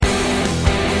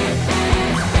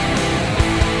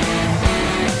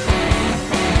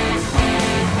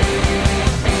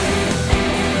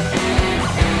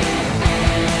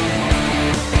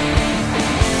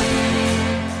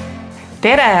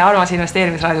Tere, armas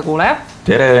investeerimisraadio kuulaja.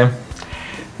 Tere!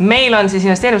 Meil on siis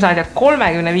investeerimisraadio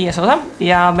 35 osa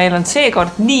ja meil on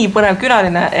seekord nii põnev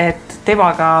külaline, et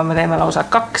temaga me teeme lausa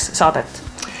 2 saadet.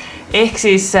 Ehk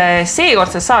siis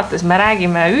seekordses saates me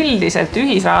räägime üldiselt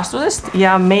ühisrahastusest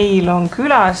ja meil on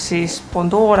külas siis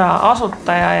Bondora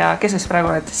asutaja ja kes siis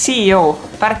praegu oled? CEO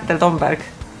Pärtel Tomberg.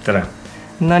 Tere!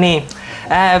 No nii,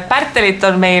 Pärtelit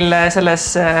on meil selles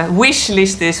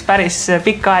wishlistis päris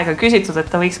pikka aega küsitud,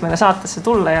 et ta võiks meile saatesse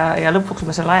tulla ja lõpuks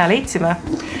me selle aja leidsime.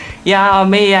 Ja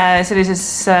meie sellises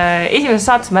esimeses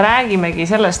saates me räägimegi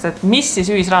sellest, et mis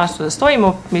siis ühisrahastuses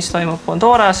toimub, mis toimub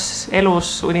Bondoras,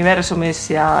 elus, universumis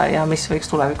ja mis võiks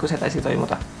tulevikus edasi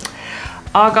toimuda.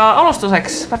 Aga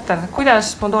alustuseks, Pärtel,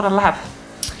 kuidas Bondoral läheb?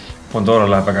 Bondoral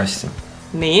läheb väga hästi.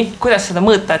 Nii, kuidas seda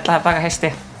mõõta, et läheb väga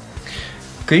hästi?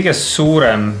 Kõige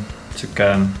suurem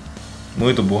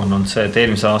mõõdupuhun on see, et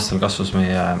eelmisel aastal kasvas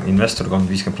meie investorkond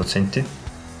 50%.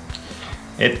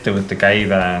 Ettevõtte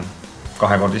käive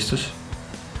 2-kordistus.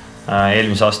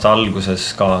 Eelmise aasta alguses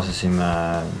kaasasime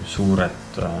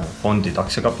suured fondid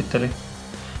aktsiakapitali.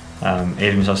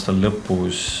 Eelmise aasta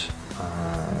lõpus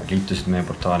liitusid meie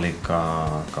portaaliga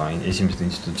ka esimesed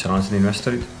institutsionaalsed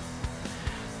investorid.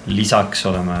 Lisaks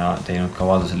oleme teinud ka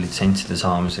avalduse litsentside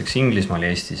saamiseks Inglismaal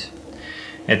ja Eestis.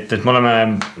 Et me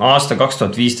oleme aasta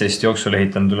 2015 jooksul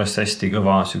ehitanud üles hästi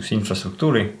kõva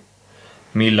infrastruktuuri,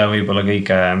 mille võib-olla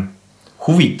kõige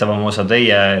huvitavam osa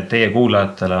teie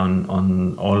kuulajatele on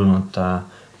olnud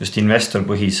just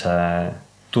investorpõhise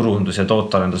turundus- ja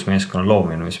tootearendusmeeskonna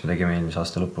loomine, mis me tegime eelmise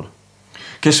aasta lõpul.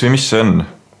 Kes või mis see on?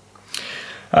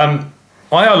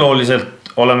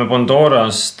 Ajalooliselt oleme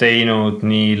Bondoras teinud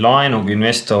nii laenuga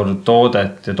investor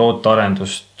toodet ja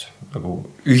tootearendust nagu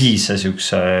ühise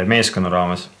meeskonna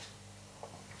raames.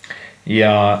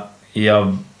 Ja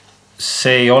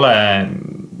see ei ole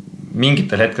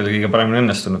mingitel hetkedel kõige paremini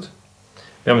õnnestunud.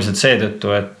 Peamiselt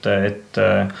seetõttu, et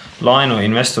laenu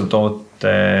investor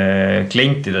toote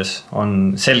klientides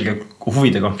on selge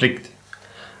huvide konflikt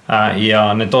ja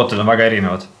need tooted on väga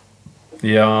erinevad.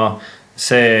 Ja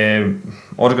see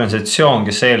organisatsioon,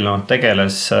 kes eelnevalt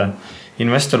tegeles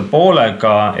investor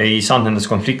poolega, ei saanud nendest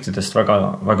konfliktidest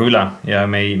väga üle ja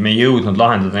me ei jõudnud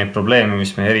lahendada neid probleeme,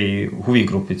 mis me eri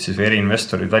huvigrupid või eri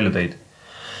investorid välja tõid.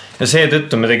 Ja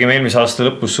seetõttu me tegime eelmise aasta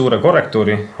lõpus suure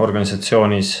korrektuuri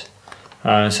organisatsioonis.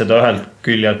 Seda ühelt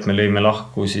küljelt me lõime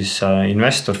lahku siis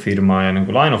investorfirma ja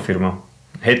nagu laenufirma.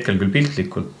 Hetkel küll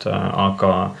piltlikult,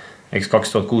 aga eks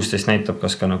 2016 näitab,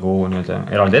 kas ka nagu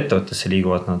eraldi ettevõttesse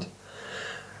liiguvad nad.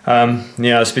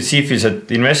 Ja spetsiifiliselt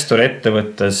investor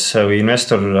ettevõttes või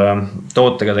investor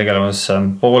tootega tegelevas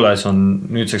pooles on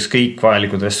nüüdseks kõik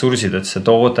vajalikud ressursid, et see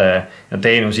toode ja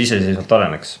teenus iseseisvalt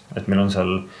areneks. Et meil on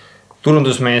seal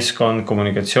turundusmeeskond,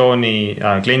 kommunikatsiooni,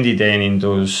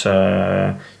 klienditeenindus,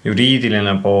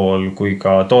 juriidiline pool kui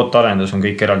ka tootearendus on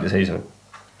kõik eraldi seisev.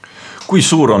 Kui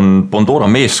suur on Bondora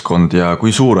meeskond ja kui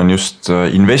suur on just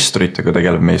investoritega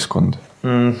tegelev meeskond?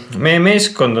 Meie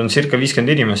meeskond on circa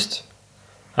 50 inimest.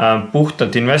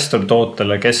 Puhtalt investor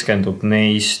tootele keskendub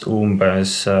neist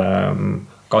umbes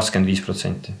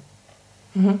 25%.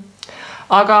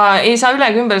 Aga ei saa üle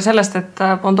ümber sellest, et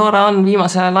Bondora on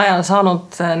viimasel ajal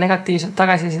saanud negatiivselt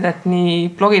tagasisidet nii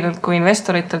blogidelt kui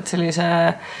investoritelt sellise,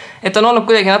 et on olnud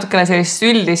kuidagi natukene sellist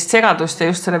üldist segadust ja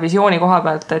just selle visiooni koha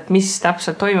pealt, et mis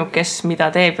täpselt toimub, kes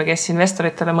mida teeb ja kes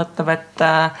investoritele mõtleb, et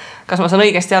kas ma saan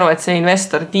õigesti aru, et see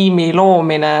investor tiimi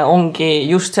loomine ongi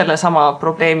just selle sama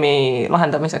probleemi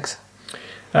lahendamiseks?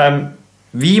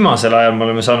 Viimasel ajal me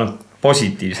oleme saanud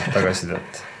positiivset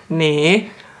tagasisidet. Nii?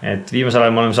 Et viimasel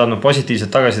ajal me oleme saanud positiivset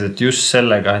tagasisidet just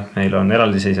sellega, et meil on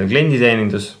eraldiseisev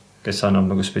klienditeenindus, kes annab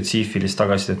nagu spetsiifilist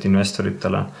tagasisidet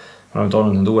investoritele. Me oleme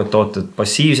toonud need uued tooted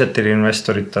passiivsetele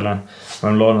investoritele. Me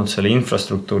oleme loonud selle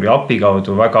infrastruktuuri API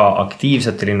kaudu väga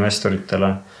aktiivsetele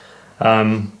investoritele.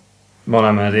 Me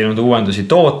oleme teinud uuendusi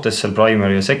tootes seal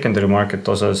primary ja secondary market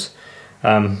osas.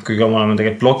 Kui ka me oleme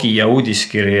tegelikult blogi ja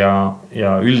uudiskirja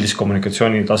ja üldist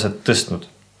kommunikatsiooni taset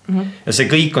tõstnud. Ja see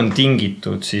kõik on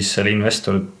tingitud siis selle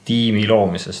investor tiimi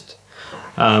loomisest.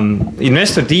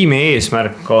 Investor tiimi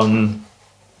eesmärk on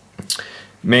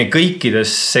meie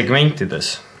kõikides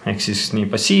segmentides, ehk siis nii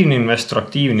passiivne investor,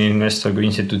 aktiivne investor kui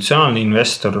institutsionaalne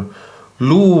investor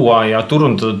luua ja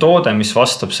turundada toode, mis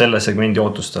vastab selle segmendi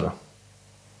ootustele.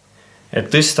 Et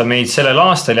tõsta meid sellel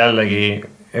aastal jällegi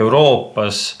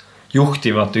Euroopas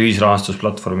juhtivate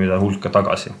ühisrahastusplatvormide hulka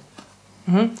tagasi.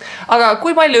 Aga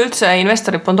kui palju üldse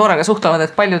investorid Bondoraga suhtlevad,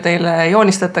 et palju teile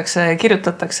joonistatakse,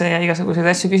 kirjutatakse ja igasuguseid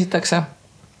asju küsitakse?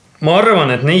 Ma arvan,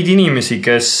 et neid inimesi,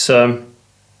 kes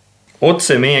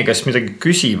otse meie käest midagi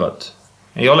küsivad,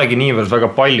 ei olegi niivõrd väga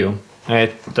palju.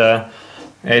 Et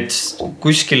et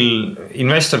kuskil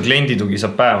investor kliendi tugi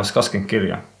saab päevas 20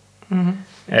 kirja.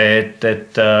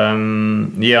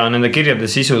 Ja nende kirjade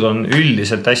sisud on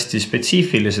üldiselt hästi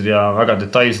spetsiifilised ja väga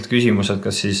detailsed küsimused,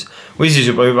 kas siis, või siis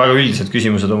juba väga üldised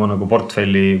küsimused oma nagu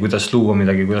portfelli, kuidas luua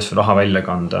midagi, kuidas raha välja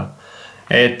kanda.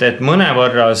 Et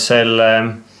mõnevõrra selle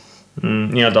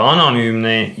nii-öelda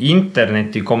anonüümne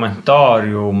interneti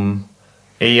kommentaarium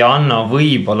ei anna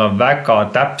võib-olla väga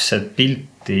täpset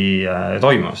pilti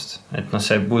toimust. Et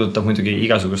see puudutab muidugi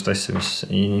igasugust asja, mis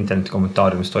interneti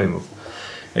kommentaariumis toimub.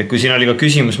 Et kui siin oli ka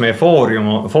küsimus meie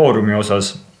foorumi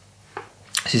osas,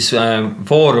 siis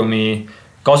foorumi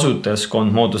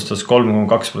kasutajaskond moodustas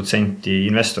 3,2%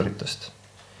 investoritest.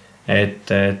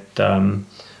 Et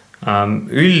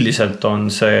üldiselt on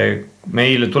see,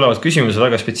 meile tulevad küsimused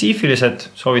väga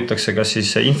spetsiifilised, soovitakse kas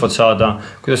siis infot saada,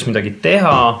 kuidas midagi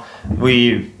teha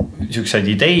või selliseid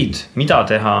ideid, mida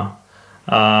teha.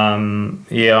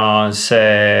 Ja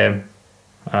see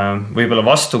võib-olla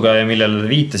vastukäija, millele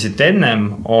viitasite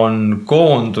ennem, on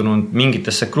koondunud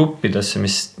mingitesse gruppidesse,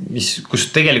 kus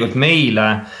tegelikult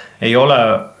meie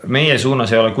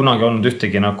suunas ei ole kunagi olnud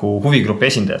ühtegi nagu huvigrupi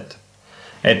esindajat.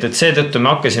 Et seetõttu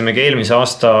me hakkasimegi eelmise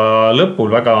aasta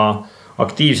lõpul väga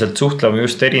aktiivselt suhtlema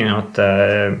just erinevate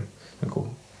nagu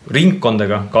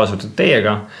ringkondadega, kaasa arvatud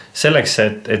teiega, selleks,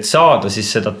 et saada siis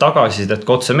seda tagasisidet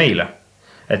ka otse meile.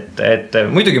 Et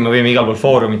muidugi me võime igal pool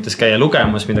foorumites käia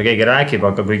lugemas, mida keegi räägib,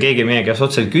 aga kui keegi meie käest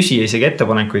otse küsi ja isegi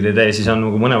ettepanekuid ei tee, siis on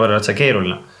nagu mõnevõrra see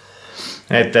keeruline.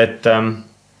 Et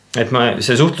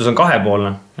see suhtlus on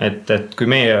kahepoolne, et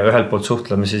kui meie ühelt poolt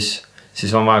suhtleme,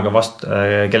 siis on vaja ka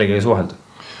kellegagi suhelda.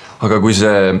 Aga kui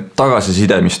see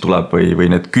tagasiside, mis tuleb või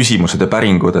need küsimused ja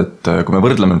päringud, et kui me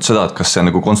võrdleme nüüd seda, et kas see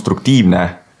on nagu konstruktiivne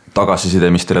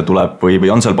tagasiside, mis teile tuleb või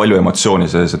on seal palju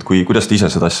emotsiooni sees, et kuidas te ise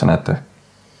seda asja näete?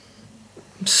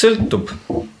 Sõltub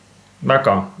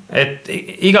väga, et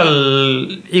igal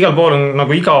pool on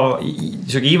nagu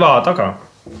iva taga,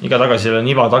 iga tagasiside on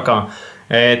iva taga,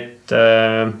 et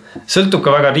sõltub ka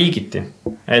väga riigiti,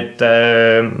 et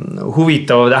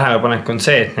huvitav tähelepanek on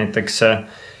see, et näiteks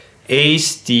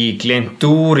Eesti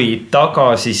klientuuri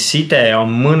tagasiside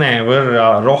on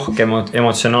mõnevõrra rohkem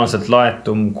emotsionaalselt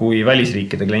laetum kui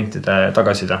välisriikide klientide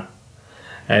tagasiside.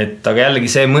 Et aga jällegi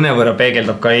see mõnevõrra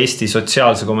peegeldab ka Eesti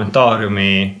sotsiaalse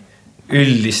kommentaariumi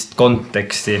üldist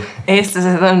konteksti.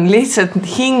 Eestlased on lihtsalt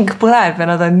hing põleb ja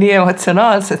nad on nii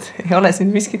emotsionaalsed, ei ole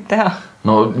siin miskit teha.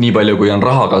 No nii palju kui on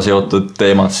rahaga seotud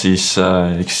teemad, siis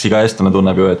eks iga eestlane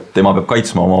tunneb ju, et tema peab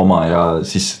kaitsma oma ja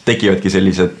siis tekivadki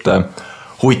sellised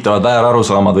huvitavad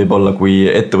väärarusaamad võib-olla, kui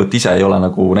ettevõtt ise ei ole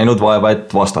nagu näinud vaeva,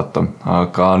 et vastata.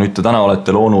 Aga nüüd te täna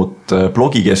olete loonud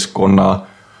blogikeskkonna.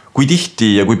 Kui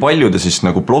tihti ja kui palju te siis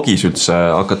nagu blogis üldse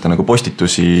hakkate nagu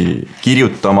postitusi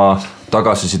kirjutama,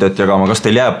 tagasisidet jagama? Kas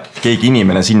teil jääb keegi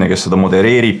inimene sinna, kes seda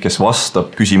modereerib, kes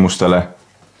vastab küsimustele?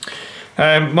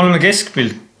 Me oleme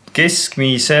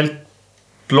keskmiselt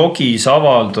blogis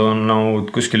avaldunud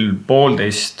kuskil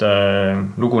 1,5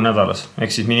 lugu nädalas.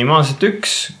 Ehk siis minimaalselt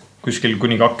 1, kuskil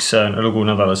kuni 2 lugu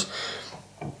nädalas.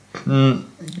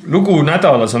 Lugu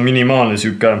nädalas on minimaalne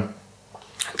süüke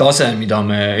tase, mida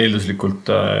me eelduslikult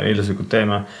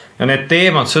teeme. Ja need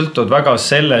teemad sõltuvad väga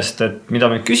sellest, et mida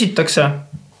me küsitakse,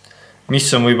 mis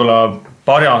on võib-olla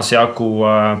parasjagu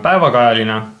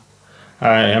päevakajaline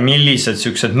ja millised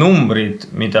süüksed numbrid,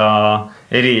 mida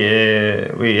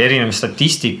erinev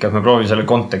statistika, me proovime selle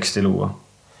konteksti luua.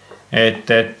 Et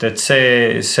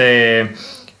see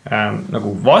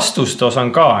nagu vastuste osa on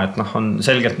ka, et on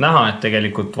selgelt näha, et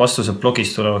tegelikult vastused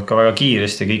blogis tulevad ka väga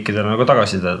kiiresti kõikidele nagu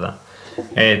tagasisideda.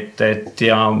 Et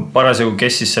ja parasjagu,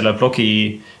 kes siis selle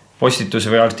blogi postituse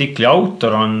või artikli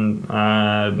autor on,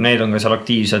 need on ka seal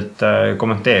aktiivselt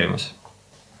kommenteerimas.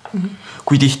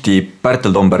 Kui tihti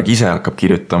Pärtel Tomberg ise hakkab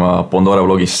kirjutama Bondora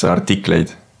blogisse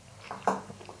artikleid?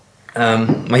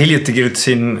 Ma hiljuti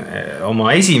kirjutasin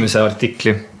oma esimese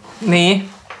artikli. Nii?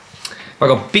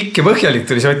 Väga pikk ja põhjalik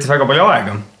tuli, see võttis väga palju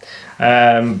aega.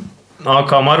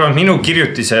 Aga ma arvan, minu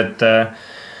kirjutised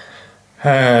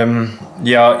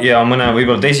ja mõne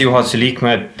võib-olla teisi juhatuse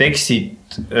liikmed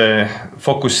tekstid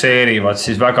fokusseerivad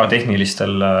siis väga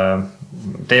tehnilistel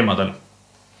teemadel.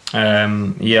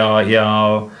 Ja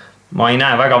ma ei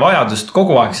näe väga vajadust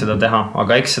kogu aeg seda teha,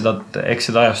 aga eks seda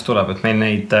ajast tuleb, et meil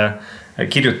neid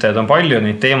kirjutajad on palju,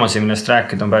 neid teemasid, millest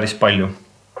rääkida on päris palju.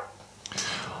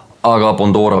 Aga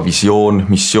Bondora visioon,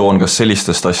 missioon, kas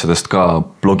sellistest asjadest ka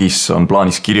blogis on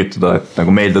plaanis kirjutada, et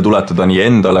nagu meelde tuletada nii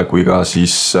endale kui ka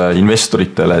siis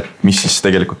investoritele, et mis siis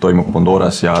tegelikult toimub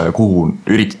Bondoras ja kuhu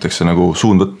üritatakse nagu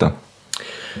suund võtta?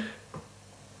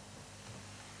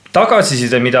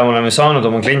 Tagasiside, mida me oleme saanud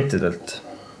oma klientidelt,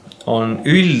 on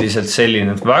üldiselt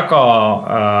selline, et väga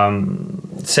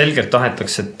selgelt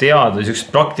tahetakse teada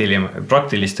niisugused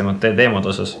praktilisemate teemad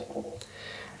osas.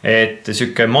 Et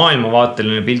siuke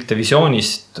maailmavaateline pilt ja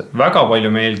visioonist väga palju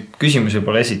meil küsimusi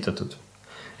pole esitatud.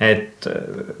 Et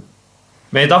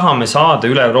me tahame saada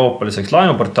üle-euroopaliseks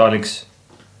laenuportaaliks,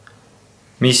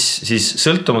 mis siis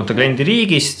sõltumata kliendi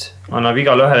riigist annab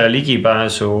igale ühele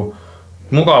ligipääsu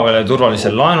mugavale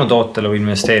turvalisele laenutootele või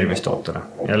investeerimistootele.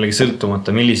 Jällegi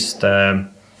sõltumata millist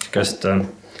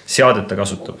seadet ta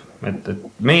kasutab. Et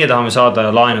meie tahame saada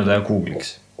laenuda ja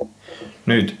Google'iks.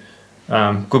 Nüüd,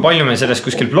 kui palju me sellest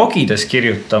kuskil blogides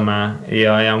kirjutame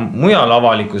ja mujal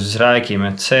avalikkuses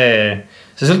räägime, et see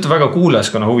sõltub väga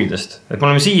kuulajaskonna huvidest. Et me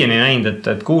oleme siiani näinud,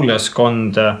 et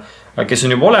kuulajaskond, kes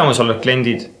on juba olemasolevad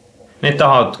kliendid, need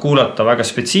tahavad kuulata väga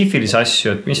spetsiifilisi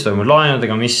asju, et mis toimub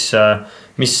laenudega,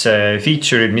 mis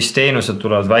feature'id, mis teenused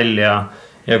tulevad välja.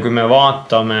 Ja kui me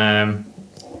vaatame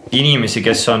inimesi,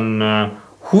 kes on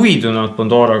huvitunud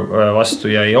Bondora vastu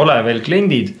ja ei ole veel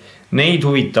kliendid, neid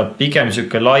huvitab pigem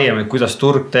siuke laiem, et kuidas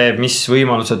turg teeb, mis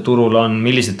võimalused turul on,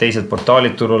 millised teised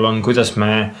portaalid turul on, kuidas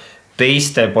me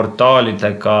teiste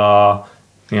portaalidega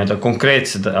nii-öelda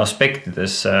konkreetsed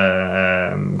aspektides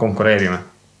konkureerime.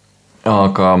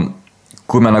 Aga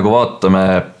kui me nagu vaatame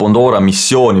Bondora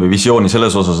missiooni või visiooni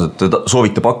selles osas, et te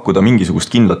soovite pakkuda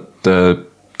mingisugust kindlat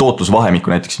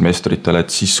tootlusvahemikku näiteks investoritele,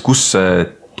 et siis kus see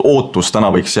ootus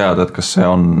täna võiks jääda, et kas see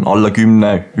on alla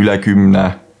 10, üle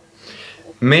 10?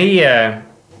 Meie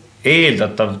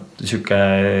eeldatav siuke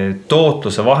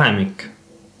tootluse vahemik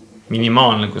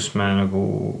minimaalne, kus me nagu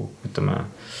ütleme,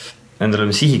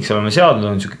 endale sihiks oleme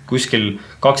seadnud, on kuskil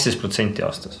 12%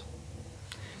 aastas.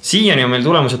 Siiani on meil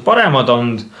tulemused paremad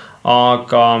olnud,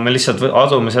 aga me lihtsalt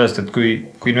adume sellest, et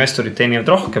kui investorid teenivad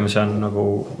rohkem, see on nagu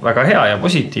väga hea ja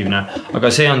positiivne,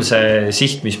 aga see on see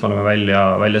siht, mis me oleme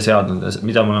välja seadnud ja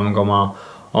mida me oleme ka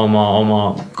oma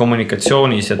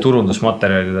kommunikatsioonis ja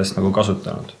turundusmaterjalidest nagu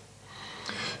kasutanud.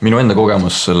 Minu enda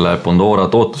kogemus selle Bondora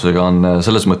tootlusega on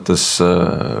selles mõttes,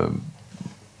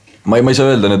 ma ei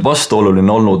saa öelda nüüd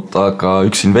vastuoluline olnud, aga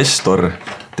üks investor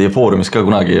teie foorumis ka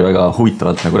kunagi väga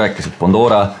huvitavalt nagu rääkis, et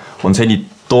Bondora on seni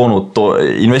toonud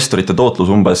investorite tootlus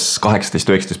umbes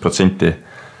 18-19%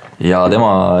 ja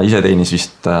tema ise teenis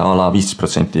vist ala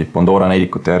 15% Bondora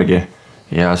näidikute järgi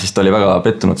ja siis ta oli väga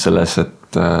pettunud selles,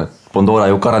 et Bondora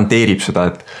ju garanteerib seda,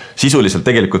 et sisuliselt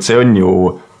tegelikult see on ju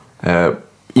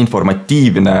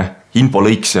informatiivne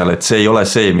infolõik seal, et see ei ole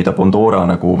see, mida Bondora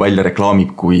nagu välja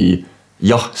reklaamib, kui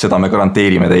jah, seda me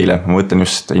garanteerime teile. Ma mõtlen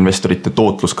just investorite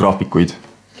tootlusgraafikuid.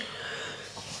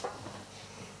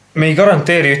 Me ei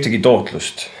garanteeri ühtegi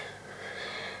tootlust.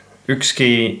 Ükski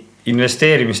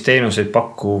investeerimisteenuseid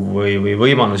pakkuv või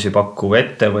võimalusi pakkuv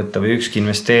ettevõtte või ükski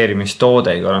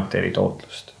investeerimistoode ei garanteeri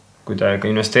tootlust. Kui te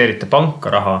investeerite panka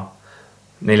raha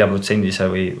 4%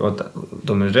 või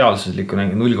toome reaalsusliku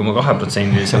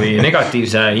 0,2% või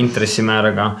negatiivse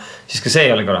intressimääraga, siis ka see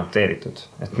ei ole garanteeritud.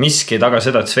 Et miski ei taga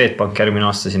seda, et Swedbank järgmine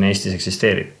aasta siin Eestis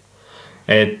eksisteerib.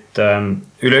 Et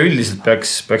üleüldiselt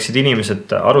peaksid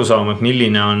inimesed aru saama, et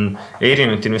milline on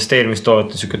erinevat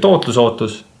investeerimistoodete siuke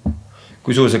tootlusootus,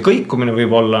 kui suur see kõikumine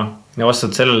võib olla ja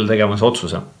vastavalt sellele tegemas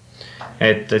otsuse.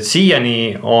 Et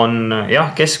siiani on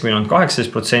keskmine on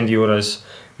 18% juures,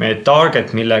 meie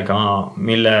target, millega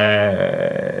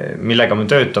me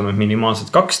töötame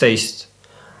minimaalselt 12.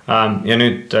 Ja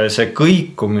nüüd see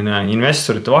kõikumine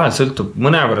investorite vahel sõltub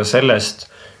mõnevõrra sellest,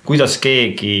 kuidas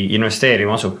keegi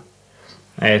investeerima asub.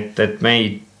 Et me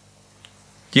ei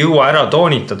jõua ära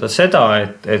toonitada seda,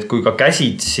 et kui ka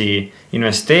käsitsi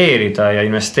investeerida ja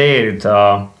investeerida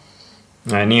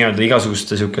nii-öelda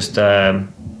igasuguste siukeste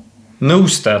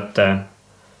nõustajate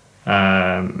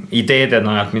ideede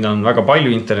najalt, mida on väga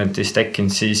palju internetis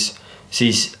tekkinud,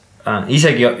 siis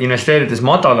isegi investeerides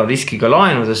madala riskiga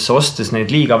laenudesse, ostes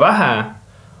neid liiga vähe,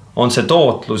 on see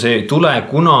tootlus ei tule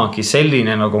kunagi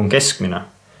selline, nagu on keskmine.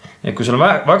 Et kui sul on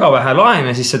väga vähe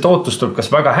laene, siis see tootlus tuleb kas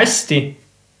väga hästi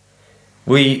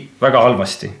või väga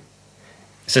halvasti.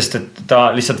 Sest et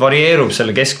ta lihtsalt varieerub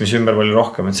selle keskmise ümber palju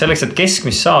rohkem. Et selleks, et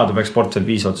keskmist saada, peaks portfell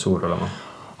piisavalt suur olema.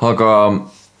 Aga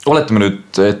oletame nüüd,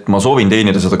 et ma soovin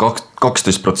teenida seda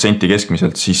 12%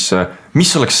 keskmiselt, siis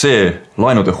mis oleks see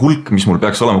laenude hulk, mis mul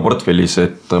peaks olema portfellis,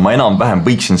 et ma enam-vähem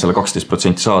võiksin selle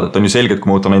 12% saada, et on ju selge, et kui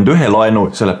ma võtan ainult ühe laenu,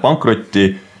 see läheb pankrotti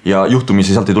ja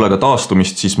juhtumisi sealt ei tule ka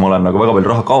taastumist, siis ma olen nagu väga palju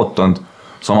raha kaotanud.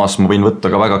 Samas ma võin võtta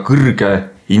ka väga kõrge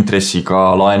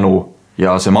intressiga laenu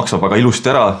ja see maksab väga ilusti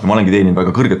ära ja ma olengi teeninud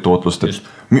väga kõrget tootlust.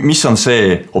 Mis on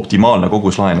see optimaalne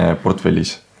koguslaene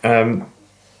portfellis?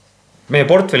 Meie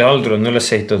portfelli haldur on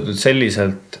üles ehitatud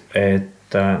selliselt,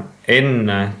 et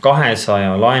enne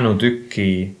 200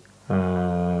 laenutüki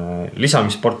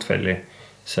lisamisportfelli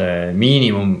see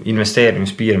miinimum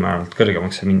investeerimispiirmääralt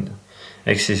kõrgemaks ei minda.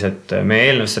 Ehk siis, et meie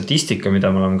eelnev statistika, mida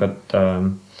me oleme ka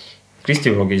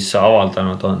Kristi blogis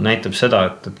avaldanud, näitab seda,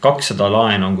 et 200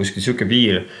 laen on kuskil siuke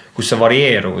piir, kus see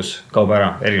varieeruvus kaob ära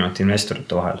erinevate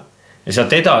investorite vahel. Ja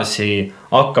sealt edasi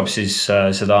hakkab siis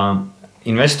seda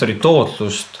investori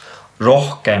tootlust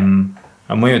rohkem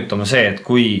mõjutama see, et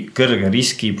kui kõrge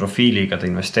riskiprofiiliga ta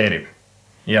investeerib.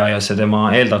 Ja see tema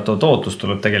eeldatav tootlus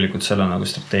tuleb tegelikult selle nagu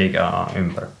strateegia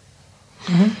ümber.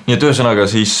 Nii et ühesõnaga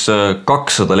siis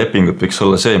 200 lepingut võiks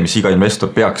olla see, mis iga investor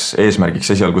peaks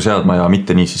eesmärgiks esialgu seadma ja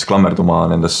mitte nii siis klammerduma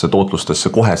nendesse tootlustesse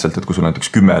koheselt, et kui sul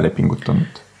näiteks 10 lepingut on.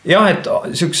 Jah, et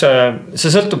see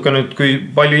sõltub ka nüüd, kui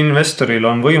palju investoril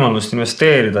on võimalust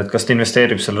investeerida, et kas ta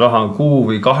investeerib selle raha 1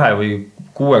 või 2 või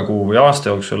 6 kuu või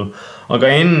aasta jooksul. Aga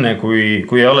enne, kui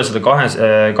ei ole seda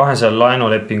 200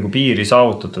 laenulepingu piiri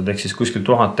saavutatud, ehk siis kuskil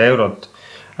 1000 eurot,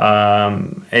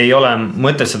 ei ole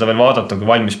mõtet seda veel vaadata kui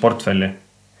valmis portfelli.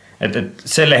 Et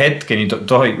selle hetkeni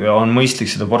on mõistlik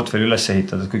seda portfelli üles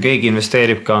ehitada. Et kui keegi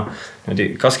investeerib ka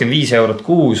 25 eurot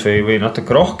kuus või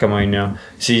natuke rohkem on ju,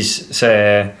 siis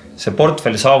see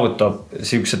portfell saavutab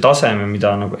siukse taseme,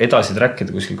 mida nagu edasi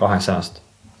trackida kuskil 200-st.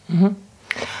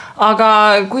 Aga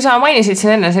kui sa mainisid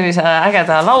siin enne sellise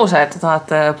ägeda lause, et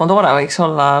Pandora võiks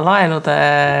olla laenude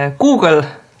Google,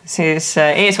 siis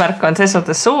eesmärk on ses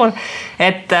suhtes suur,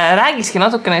 et räägikski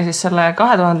natukene siis selle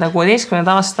 2016.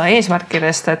 aasta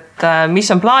eesmärkidest, et mis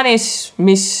on plaanis,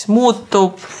 mis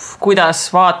muutub,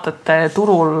 kuidas vaatate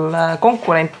turul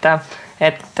konkurente,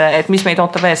 et mis meid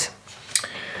ootab ees?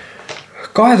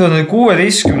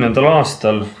 2016.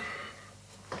 aastal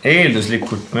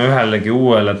eelduslikult me ühelegi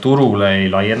uuele turule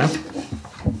ei laiene.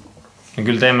 Me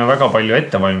küll teeme väga palju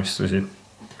ettevalmistusi,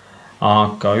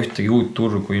 aga ühtegi uut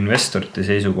turgu investorite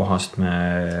seisukohast me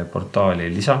portaali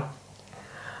ei lisa.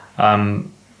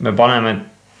 Me paneme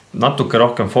natuke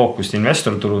rohkem fookust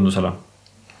investorturundusele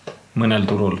mõnel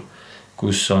turul,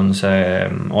 kus on see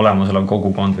olemasolev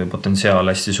kogukond või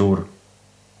potentsiaal hästi suur.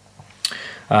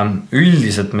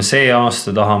 Üldiselt me see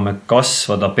aasta tahame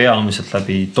kasvada peamiselt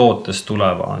läbi tootest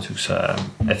tuleva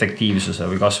efektiivsuse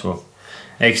või kasvu.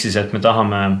 Ehk siis, et me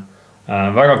tahame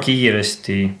väga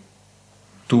kiiresti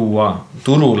tuua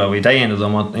turule või täiendada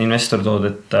oma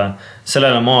investortoodet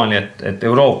sellele maali, et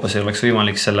Euroopas ei oleks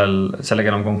võimalik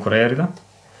sellega enam konkureerida.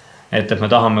 Et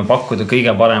me tahame pakkuda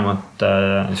kõige paremat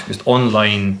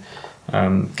online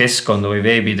keskkonda või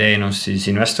veebiteenust siis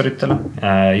investoritele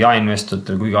ja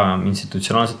investoritele kui ka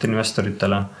institutsionaalsetele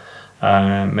investoritele.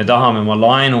 Me tahame oma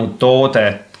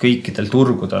laenutoodet kõikidel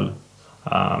turgudel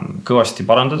kõvasti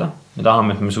parandada. Me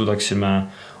tahame, et me suudaksime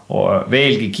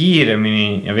veelgi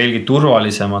kiiremini ja veelgi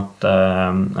turvalisemat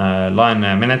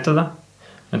laene menetleda.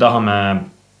 Me tahame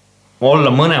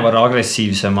olla mõnevõrra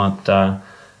agressiivsemad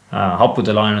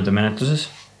happude laenude menetluses.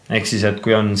 Ehk siis, et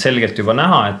kui on selgelt juba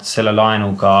näha, et selle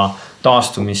laenuga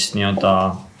taastumist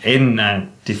enne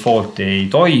defaulti ei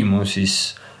toimu,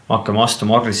 siis me hakkame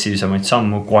astuma agressiivsemaid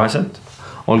sammu koheselt.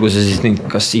 Olgu see siis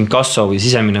kas inkasso või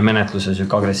sisemine menetluses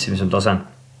agressiivsem tase.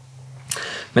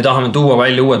 Me tahame tuua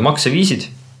välja uued makseviisid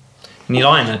nii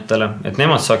laenajatele, et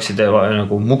nemad saaksid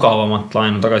nagu mugavamat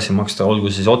laenu tagasi maksta, olgu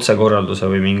siis otsekorralduse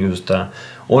või mingisuguste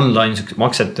online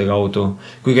maksete kaudu,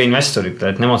 kui ka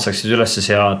investoritele, et nemad saaksid üles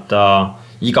seada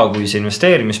igakuise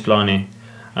investeerimisplaani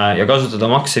ja kasutada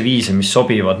makseviise, mis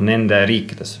sobivad nende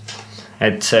riikides.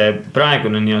 Et see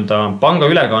praegune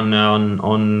pangaülekanne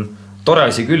on tore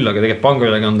asi küll, aga tegelikult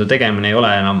pangaülekande tegemine ei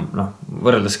ole enam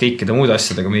võrreldes kõikide muude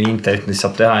asjadega, mida internetis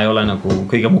saab teha, ei ole nagu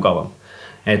kõige mugavam.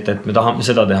 Et me tahame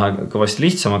seda teha kõvasti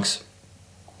lihtsamaks.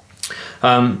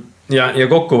 Ja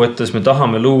kokkuvõttes me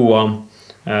tahame luua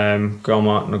ka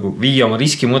viia oma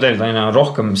riskimudelid aina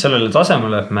rohkem sellele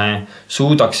tasemele, et me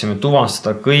suudaksime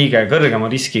tuvastada kõige kõrgema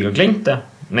riskiga kliente,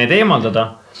 need eemaldada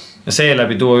ja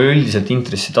seeläbi tuua üldiselt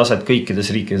intressitaset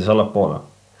kõikides riikides allapoole.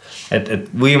 Et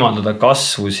võimaldada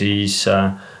kasvu siis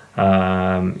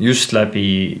just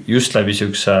läbi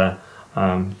siukse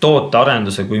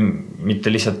tootearenduse, kui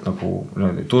mitte lihtsalt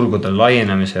turgudel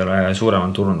laienemise ja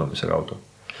suuremal turundamise kaudu.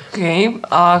 Okei,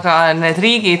 aga need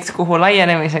riigid, kuhu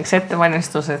laienemiseks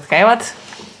ettevalmistused käivad?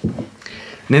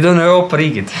 Need on Euroopa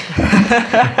riigid.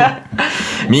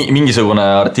 Mingisugune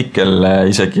artikkel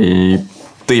isegi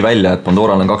tõi välja, et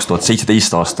Pandoral on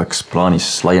 2017 aastaks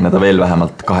plaanis laieneda veel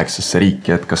vähemalt 8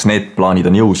 riiki, et kas need plaanid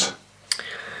on jõus?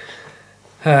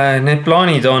 Need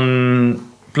plaanid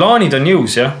on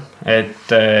jõus, jah. Et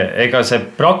ega see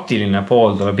praktiline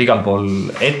pool tuleb igal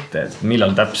pool ette, et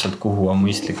millal täpselt kuhu on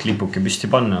mõistlik lipuke püsti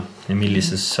panna ja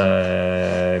millises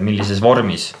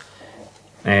vormis.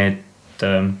 Et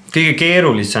kõige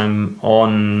keerulisem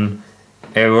on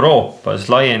Euroopas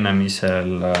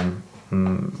laienemisel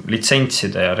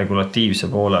litsentside ja regulatiivse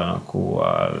poole nagu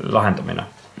lahendamine.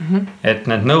 Et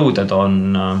need nõuded on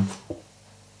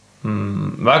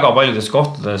väga paljudes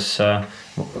kohtades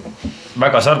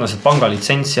väga sarnased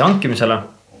pangalitsentsi hankimisele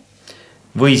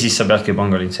või siis sa peadki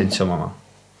pangalitsentsi omama.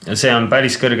 Ja see on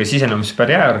päris kõrge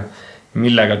sisenemisbarjäär,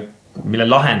 mille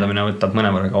lahendamine võtab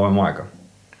mõnevõrra kauem aega.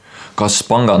 Kas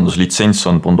panganduslitsents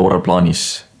on Bondoral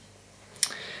plaanis?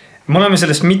 Me oleme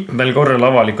sellest mitmel korral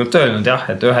avalikult öelnud jah,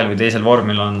 et ühel või teisel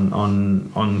vormil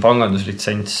on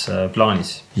panganduslitsents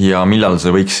plaanis. Ja millal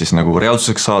see võiks siis nagu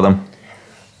reaalsuseks saada?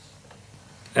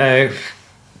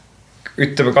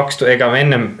 Ütleme ega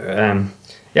ennem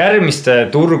järgmiste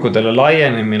turgudele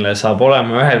laienemine saab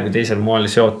olema ühel või teisel moel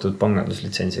seotud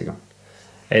panganduslitsentsiga.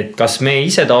 Et kas me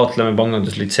ise taotleme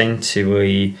panganduslitsentsi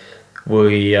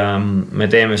või me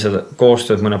teeme seda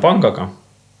koostööd mõne pangaga,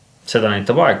 seda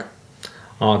näitab aeg.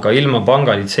 Aga ilma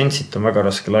pangalitsentsit on väga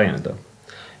raske laieneda.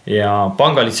 Ja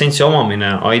pangalitsentsi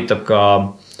omamine aitab ka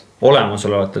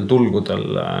olemasolevatel tulgudel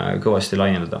kõvasti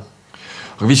laieneda.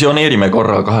 Aga visioneerime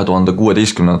korra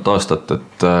 2016. aastat,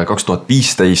 et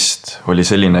 2015 oli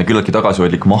selline küllaltki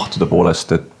tagasihoidlik mahtude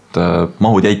poolest, et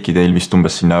mahud jäiki teil vist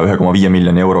umbes sinna 1,5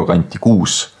 miljoni euro kanti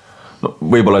kuus. No,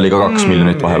 võib-olla oli ka 2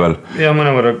 miljonit vahepeal. Ja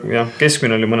mõnevõrra,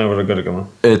 keskmine oli mõnevõrra kõrgema.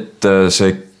 Et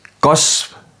see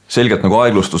kasv selgelt nagu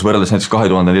aeglustus võrreldes näiteks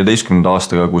 2014.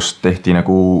 aastaga, kus tehti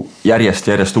nagu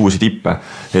järjest uusi tippe.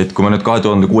 Et kui me nüüd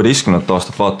 2016.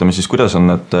 aastat vaatame, siis kuidas on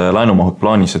need laenumahud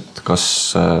plaanis, et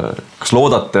kas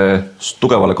loodate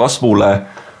tugevale kasvule,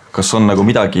 kas on nagu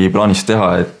midagi plaanis teha,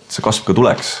 et see kasv ka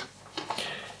tuleks?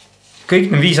 Kõik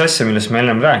need 5 asja, millest ma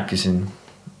ennem rääkisin,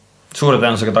 suure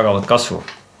tõenäosusega tagavad kasvu.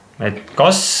 Et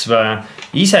kasv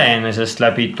iseenesest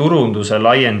läbi turunduse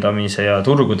laiendamise ja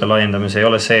turgude laiendamise ei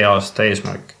ole see aasta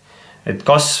eesmärk. Et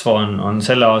kasv on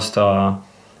selle aasta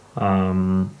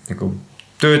nagu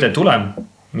tööde tulem,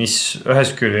 mis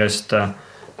ühest küljest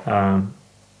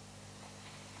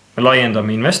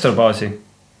laiendame investorbaasi,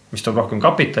 mis toob rohkem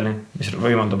kapitali, mis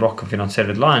võimaldab rohkem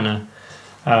finantseerida laene.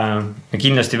 Me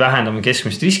kindlasti vähendame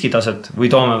keskmist riskitaset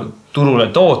või toome turule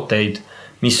tooteid,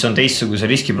 mis on teistsuguse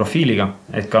riskiprofiiliga,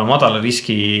 et ka madala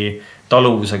riski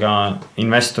taluvusega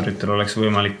investoritel oleks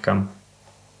võimalik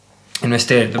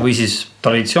investeerida või siis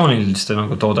traditsiooniliste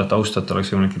nagu toodete austajatel oleks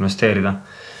võimalik investeerida,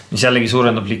 mis jällegi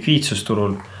suurendab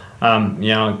likviidsusturul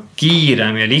ja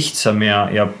kiirem ja lihtsam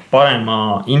ja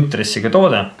parema intressiga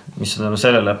toode, mis on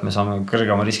sellele, et me saame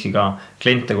kõrgema riskiga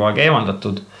kliente kogu aeg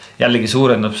eemaldatud, jällegi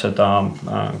suurendab seda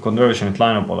conversionit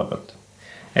laenu poole pealt.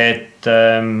 Et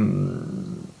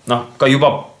ka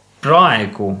juba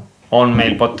praegu on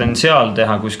meil potentsiaal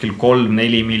teha kuskil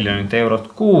 3-4 miljonit eurot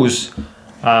kuus,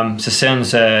 sest see on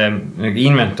see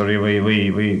inventory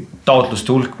või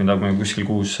taotluste hulk, mida me kuskil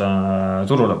kuus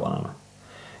turule paneme.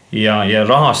 Ja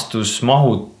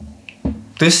rahastusmahu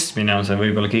tõstmine on see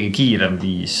võib-olla kõige kiirem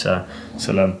viis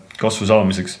selle kasvu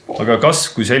saamiseks. Aga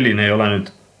kasv kui selline ei ole nüüd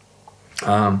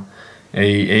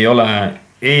ei ole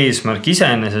eesmärk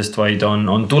iseenesest, vaid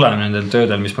on tulem nendel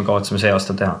töödel, mis me kavatseme see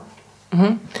aasta teha.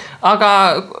 Aga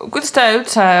kuidas te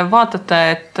üldse vaatate,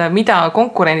 et mida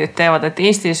konkurendid teevad, et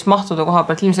Eestis mahtude koha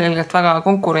pealt ilmselgelt väga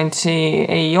konkurentsi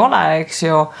ei ole, eks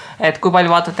ju, et kui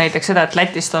palju vaatate näiteks seda, et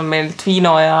Lätist on meil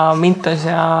Twino ja Mintos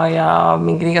ja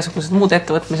mingid igasugused muud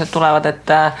ettevõtmised tulevad, et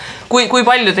kui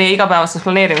palju teie igapäevastes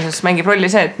planeerimises mängib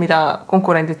rolli see, et mida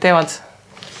konkurendid teevad?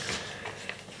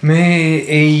 Me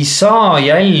ei saa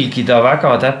jälgida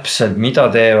väga täpselt, mida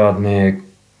teevad meie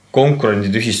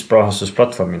konkurendid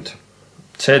ühisrahastusplatvormid.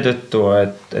 Seetõttu,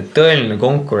 et tõeline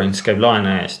konkurents käib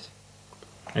laene eest.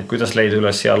 Et kuidas leida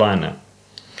üles hea laene.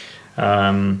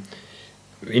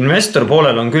 Investor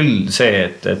poolel on küll see,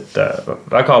 et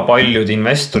väga paljud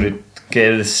investorid,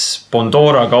 kes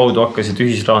Bondora kaudu hakkasid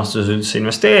ühisrahastuses üldse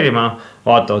investeerima,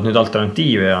 vaatavad nüüd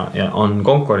alternatiive ja on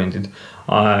konkurendid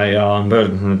ja on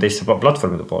pöördunud teiste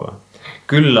platvormide poole.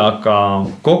 Küll aga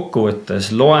kokkuvõttes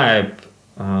loeb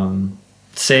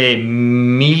see,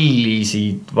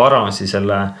 millisid varasi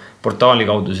selle portaali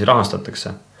kaudu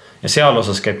rahastatakse. Ja seal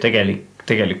osas käib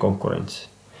tegelik konkurents.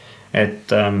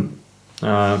 Et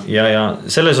ja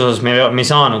selles osas me ei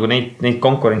saa nagu neid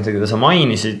konkurente, keda sa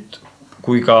mainisid,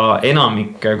 kui ka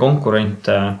enamik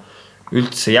konkurente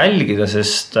üldse jälgida,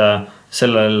 sest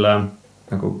sellel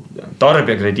nagu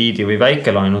tarbijakrediidi või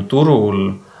väikelaenu turul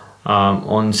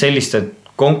on selliste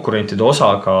konkurentide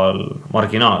osakaal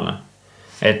marginaalne.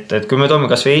 Et kui me toome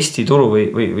kas või Eesti turu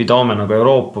või toome nagu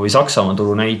Euroopa või Saksamaa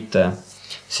turu näite,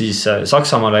 siis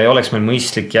Saksamaal ei oleks meil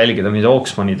mõistlik jälgida, mida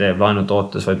Oksmani teeb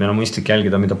laenutootes, vaid meil on mõistlik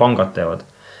jälgida, mida pangad teevad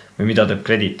või mida teeb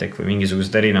Creditec või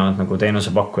mingisugused erinevad nagu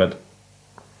teenusepakkujad.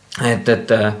 et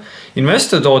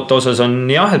investortoote osas on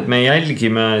jah, et me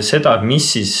jälgime seda,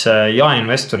 mis siis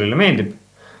jaeinvestorile meeldib.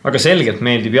 Väga selgelt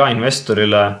meeldib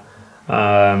jaeinvestorile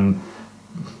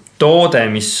toode,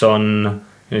 mis on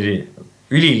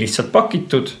ülilihtsalt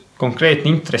pakitud,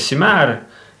 konkreetne intressimäär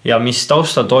ja mis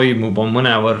taustal toimub, on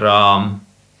mõnevõrra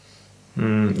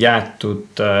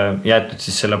jäetud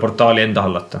siis selle portaali enda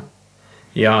hallata.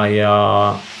 Ja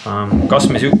kas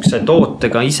me sihukese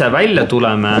tootega ise välja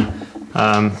tuleme,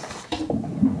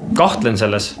 kahtlen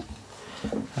selles.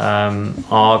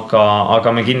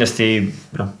 Aga me kindlasti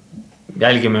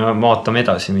jälgime ja vaatame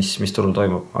edasi, mis turul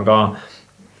toimub. Aga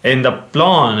enda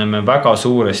plaane me väga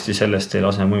suuresti sellest ei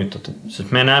lase mõjutatud,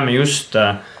 sest me näeme just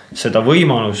seda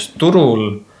võimalust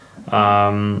turul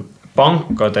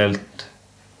pankadelt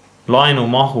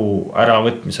laenumahu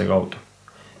äravõtmise kaudu.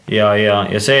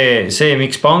 Ja see,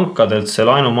 miks pankadelt see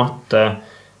laenumaht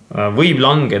võib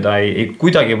langeda, ei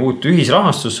kuidagi puutu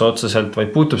ühisrahastusse otseselt, vaid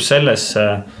puutub sellesse,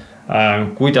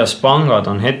 kuidas pangad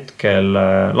on hetkel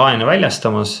laene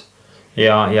väljastamas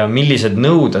ja millised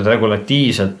nõuded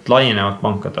regulatiivselt laienevad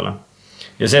pankadele.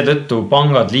 Ja seetõttu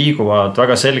pangad liiguvad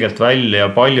väga selgelt välja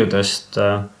paljudest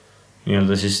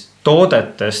nii-öelda siis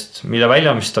toodetest, mille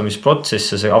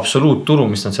väljamistamisprotsess ja see absoluutturu,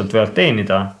 mis nad sealt võivad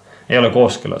teenida, ei ole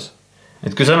kooskõlas.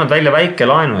 Et kui sa annad välja väike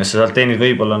laenu ja sa sealt teenid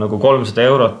võib-olla nagu 300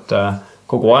 eurot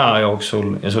kogu aja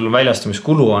jooksul ja sul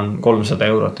väljastamiskulu on 300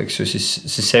 eurot, eks ju, siis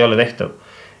see ei ole tehtav.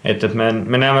 Et me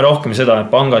näeme rohkem seda,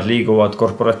 et pangad liiguvad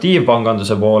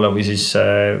korporatiivpanganduse poole või siis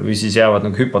jäävad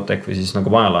nagu hüpoteek või siis nagu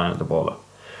majalaenude poole.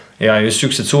 Ja just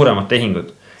siuksed suuremad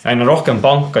tehingud. Aina rohkem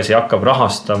pankasi hakkab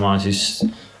rahastama, siis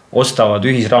ostavad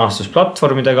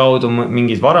ühisrahastusplatvormide kaudu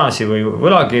mingeid varasi või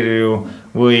võlakirju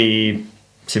või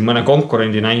siin mõne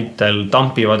konkurendi näitel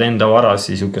tampivad enda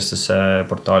varasi siukestesse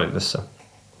portaalidesse.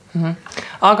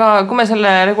 Aga kui me selle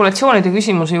regulatsioonide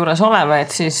küsimuse juures oleme,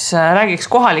 et siis räägiks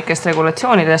kohalikest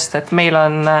regulatsioonidest, et meil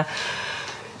on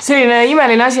selline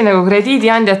imeline asi nagu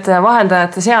krediidiandjate ja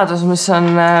vahendajate seadus, mis on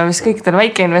vist kõikidel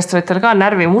väikeinvestoritel ka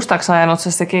närvi mustaks ajanud,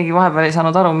 sest keegi vahepeal ei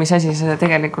saanud aru, mis asi see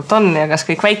tegelikult on ja kas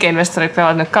kõik väikeinvestorid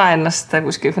peavad nüüd ka ennast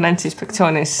kuskil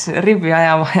Finantsinspektsioonis ribi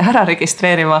ajama ja ära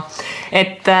registreerima.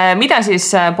 Et mida siis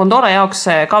Bondora jaoks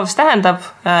KAVS tähendab?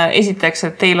 Esiteks,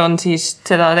 et teil on siis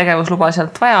seda tegevusluba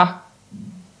sealt vaja?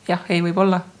 Jah, ei võib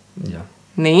olla. Ja.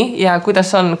 Nii, ja kuidas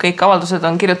on? Kõik avaldused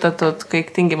on kirjutatud, kõik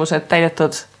tingimused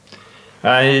täidetud?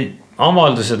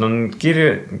 Avaldused on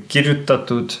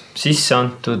kirjutatud, sisse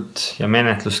antud ja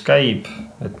menetlus käib,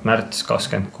 et märts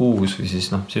 26 või siis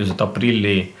sisuliselt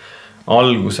aprilli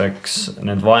alguseks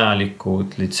need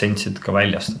vajalikud litsentsid ka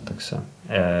väljastatakse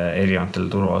erinevatele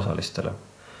turuosalistele.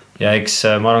 Ja eks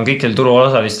ma arvan, kõikidel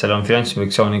turuosalistele on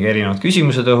Finantsinspektsiooniga erinevad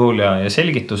küsimused õhul ja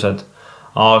selgitused,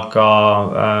 aga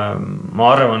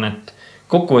ma arvan, et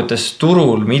kokkuvõttes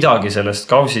turul midagi sellest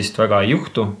KAVSist väga ei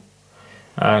juhtu.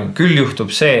 Küll juhtub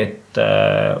see, et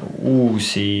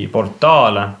uusi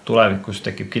portaale tulevikus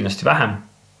tekib kindlasti vähem.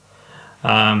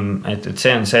 Et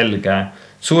see on selge.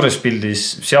 Suures pildis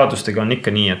seadustega on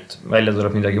ikka nii, et välja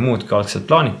tuleb midagi muud kui algselt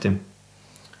plaaniti.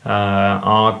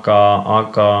 Aga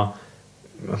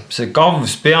see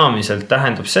KAVS peamiselt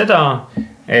tähendab seda,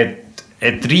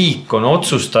 et riik on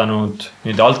otsustanud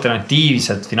nüüd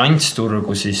alternatiivset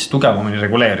finantsturgu siis tugevamini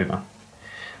reguleerida.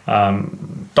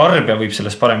 Tarbija võib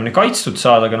sellest paremini kaitstud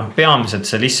saada, aga peamiselt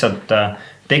see lihtsalt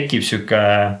tekib siuke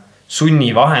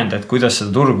sunnivahend, et kuidas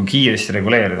seda turgu kiiresti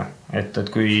reguleerida. Et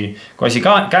kui asi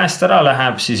käest ära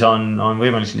läheb, siis on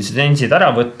võimalik litsentsid ära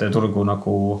võtta ja turgu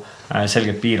nagu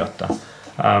selgelt piirata.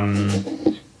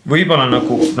 Võib-olla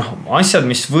nagu asjad,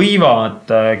 mis võivad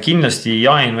kindlasti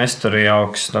jaeinvestori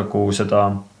jaoks nagu seda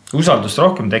usaldust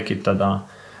rohkem tekitada,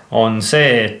 on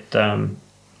see, et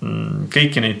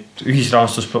kõiki neid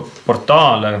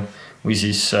ühisrahastusportaale või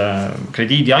siis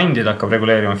krediidiandjad hakkab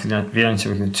reguleerima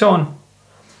Finantsinspektsioon,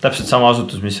 täpselt sama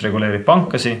asutus, mis reguleerib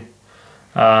pankasi.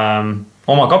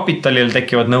 Oma kapitalil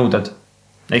tekivad nõuded.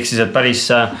 Ehk siis, et päris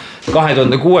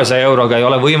 2600 euroga ei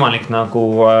ole võimalik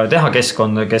nagu teha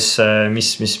keskkonda,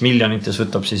 mis miljonites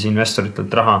võtab siis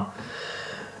investoritelt raha.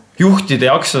 Juhtide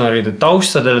ja aktsionäride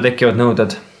taustadele tekivad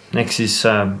nõuded. Ehk siis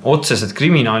otsesed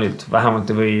kriminaalid vähemalt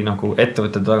ei või nagu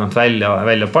ettevõtete tagant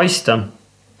välja paista.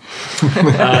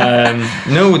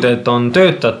 Nõuded on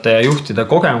töötajate ja juhtide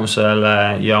kogemusele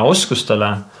ja oskustele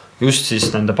just siis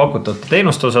nende pakutavate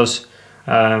teenuste osas.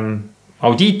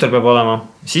 Audiitor peab olema,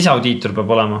 siseaudiitor peab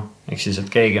olema, ehk siis, et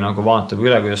keegi nagu vaatab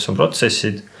üle, kuidas on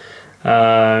protsessid.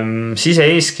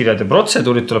 Sise-eeskirjad ja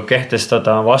protseduurid tuleb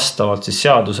kehtestada vastavalt siis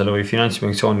seadusele või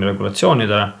Finantsinspektsiooni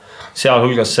regulatsioonidele,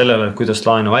 sealhulgas sellele, kuidas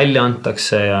laenu välja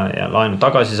antakse ja laenu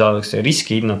tagasi saadakse ja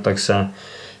riski hinnatakse.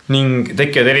 ning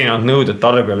tekivad erinevad nõuded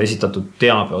tarbijale esitatud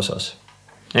teabe osas.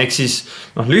 Ehk siis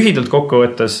lühidalt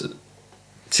kokkuvõttes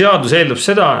seadus eeldab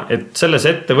seda, et selles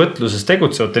ettevõtluses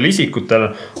tegutsevatel isikutel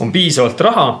on piisavalt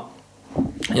raha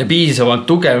ja piisavalt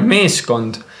tugev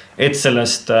meeskond, et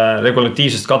sellest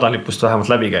regulatiivsest kadalipust vähemalt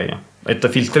läbi käia. Et ta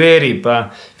filtreerib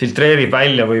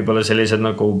välja võib-olla sellised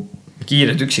nagu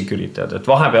kiired üksiküritajad, et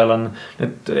vahepeal on,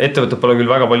 et ettevõtted pole küll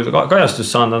väga palju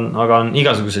kajastust saanud, aga on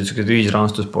igasuguseid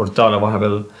ühisrahastusportaale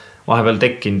vahepeal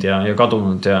tekkinud ja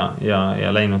kadunud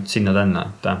ja läinud sinna tänna.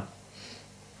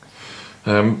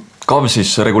 KAV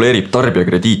siis reguleerib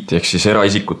tarbijakrediiti ehk siis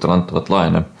eraisikutele antavat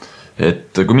laene.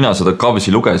 Et kui mina seda KAV-si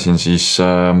lugesin, siis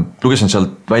lugesin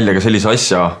sealt välja ka sellise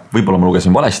asja, võib-olla ma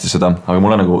lugesin valesti seda, aga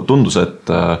mulle nagu tundus, et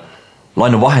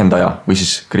laenu vahendaja või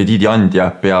siis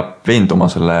krediidiandja peab veenduma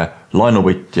selle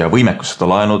laenuvõtja võimekus seda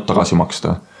laenu tagasi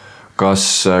maksta.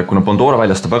 Kas, kuna Bondora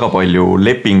väljastab väga palju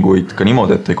lepinguid ka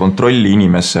niimoodi, et ei kontrolli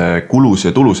inimese kulus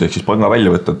ja tulus ehk siis panga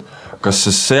väljavõtted, kas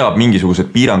see seab mingisugused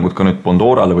piirangud ka nüüd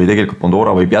Bondorale või tegelikult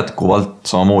Bondora võib jätkuvalt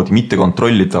samamoodi mitte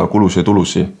kontrollida kulus ja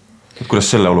tulusi? Et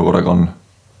kuidas selle olukorraga on?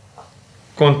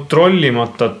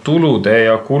 Kontrollimata tulude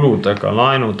ja kuludega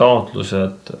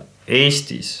laenutaotlused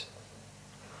Eestis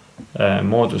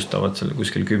moodustavad selle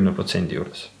kuskil 10%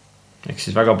 juures. Ehk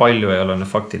siis väga palju ei ole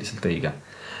faktiliselt õige.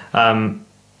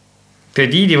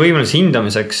 Krediidivõimelise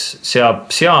hindamiseks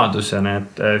seab seadusena,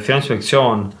 et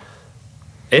Finantsinspektsioon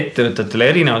ettevõtetele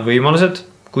erinevad võimalused,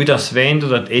 kuidas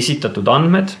veenduda, et esitatud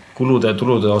andmed kulude ja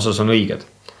tulude osas on õiged.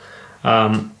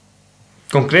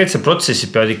 Konkreetsed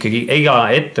protsessid peavad ikkagi iga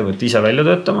ettevõtte ise välja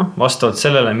töötama, vastavalt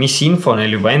sellele, mis info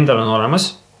neil juba endal on olemas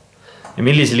ja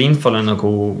millisele infole nagu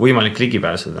võimalik ligi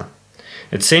pääseda.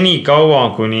 Et seni kaua,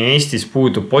 kuni Eestis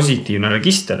puudub positiivne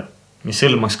register, mis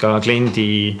hõlmaks ka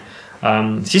kliendi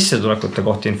sissetulekute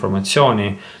kohta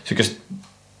informatsiooni, sellisest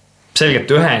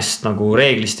selgelt ühest nagu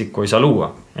reeglistikku ei saa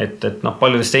luua. Et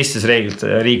paljudes teistes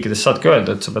riikides saadki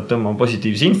öelda, et sa pead tõmbama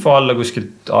positiivse info alla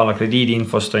kuskilt ala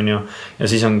krediidiinfost on ju, ja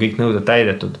siis on kõik nõuded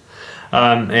täidetud.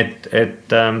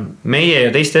 Et meie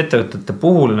ja teiste ettevõtete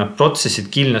puhul need protsessid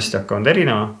kindlasti hakkavad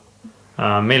erinema.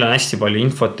 Meil on hästi palju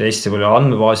infot ja hästi palju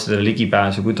andmebaasidele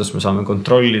ligipääsu, kuidas me saame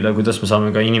kontrollida, kuidas me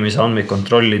saame ka inimese andmeid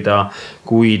kontrollida,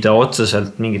 kui ta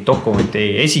otseselt mingit dokumenti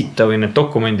ei esita või need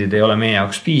dokumendid ei ole meie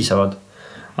jaoks piisavad.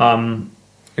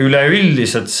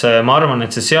 Üleüldiselt ma arvan,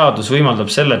 et see seadus võimaldab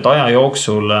selle, et aja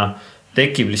jooksul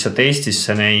tekib lihtsalt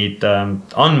Eestisse neid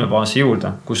andmebaasi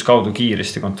juurde, kus kaudu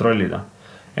kiiresti kontrollida.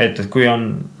 Et kui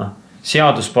on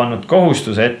seadus pannud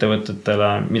kohustuse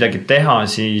ettevõtetele midagi teha,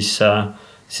 siis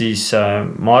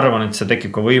ma arvan, et see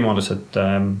tekib ka võimalus, et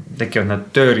tekivad need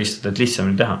tööriistad, et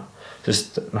lihtsamini teha.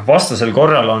 Sest vastasel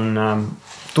korral on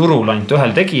turul ainult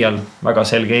ühel tegijal väga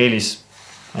selge eelis,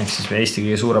 ehk siis Eesti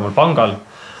kõige suuremal pangal,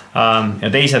 ja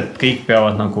teised kõik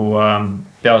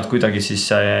peavad kuidagi siis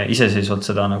iseseisvalt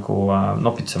seda nagu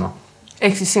nopitsema.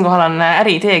 Ehk siis siinkohal on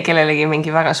äriidee kellelegi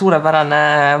mingi väga suurepärane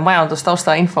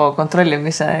majandustausta info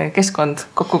kontrollimise keskkond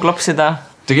kokku klopsida.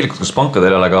 Tegelikult kas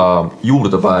pankadel ei ole ka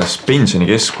juurdepääs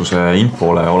pensionikeskuse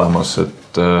infole olemas,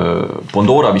 et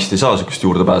Bondora vist ei saa sellist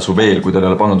juurdepääsu veel, kui teil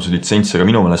ei ole panganduse litsentsi, aga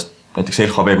minu meelest näiteks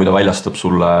LHV, kui ta väljastab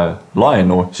sulle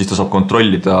laenu, siis ta saab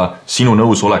kontrollida sinu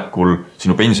nõusolekul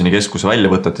sinu pensionikeskuse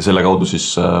väljavõtet ja selle kaudu siis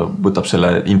võtab selle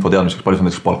info teadmiseks, palju sa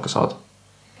näiteks palka saad.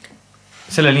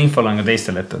 Sellel infol on ka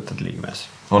teistel ettevõtted liigmees.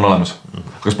 On olemas.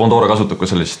 Kas Bondora kasutab ka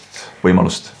sellist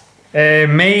võimalust?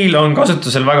 Meil on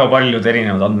kasutusel väga paljud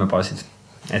erinevad andmebaasid.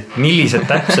 Et millised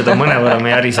täpsed on mõnevõrra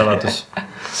meie ärisaladus.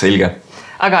 Selge.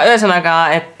 Aga ühesõnaga,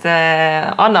 et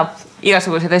annab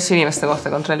igasuguseid asju inimeste kohta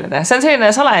kontrollida. See on selline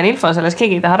salajane info, selles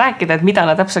keegi ei taha rääkida, et mida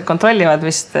nad täpselt kontrollivad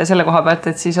vist selle koha pealt,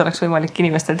 et siis oleks võimalik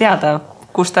inimestel teada,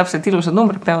 kus täpselt ilusad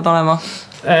numbrid peavad olema.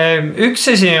 Üks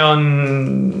asi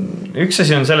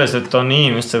on selles, et on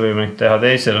inimeste võimalik teha,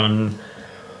 teisel on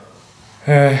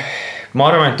ma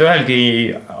arvan, et ühelgi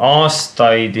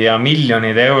aastaid ja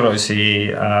miljoneid eurosi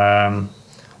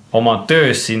oma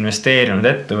töösse investeerinud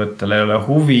ettevõttele ei ole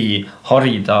huvi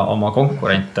harida oma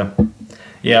konkurente.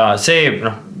 Ja see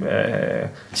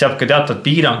seab ka teatud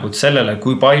piirangud sellele,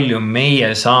 kui palju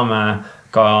meie saame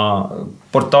ka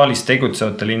portaalis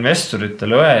tegutsevatele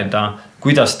investoritele öelda,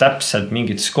 kuidas täpselt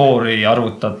mingit skoori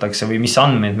arvutatakse või mis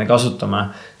andmeid me kasutame.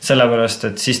 Sellepärast,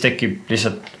 et siis tekib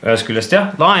lihtsalt ühest küljest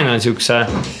laen on siukse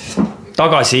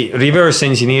tagasi reverse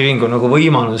engineeringu nagu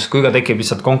võimalus, kui ka tekib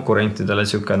lihtsalt konkurentidele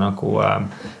siuke nagu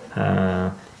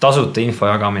tasuta info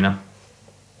jagamine.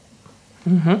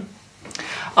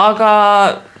 Aga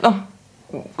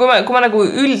kui me nagu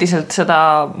üldiselt seda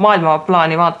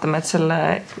maailmaplaani vaatame,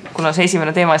 et kuna see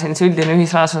esimene teema siin see üldine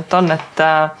ühisrahastus on, et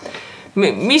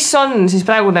mis on siis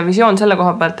praegune visioon selle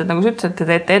koha pealt, et nagu sa ütlesid, te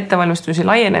teete ettevalmistusi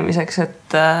laienemiseks,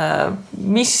 et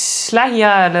mis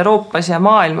lähiajal Euroopas ja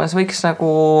maailmas võiks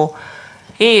nagu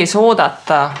ees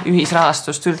oodata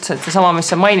ühisrahastust üldse, et seesama, mis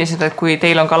sa mainisid, et kui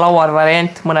teil on ka laual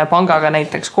variant mõne pangaga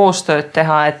näiteks koostööd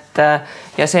teha, et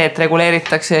ja see, et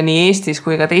reguleeritakse nii Eestis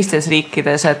kui ka teistes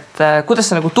riikides, et kuidas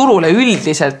see nagu turule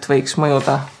üldiselt võiks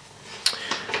mõjuda?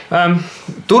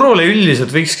 Turule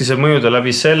üldiselt võikski see mõjuda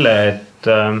läbi selle, et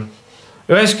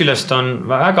ühest küljest on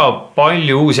väga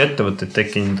palju uusi ettevõtteid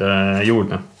tekkinud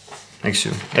juurde, eks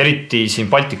ju, eriti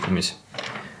siin Baltikumis.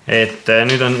 Et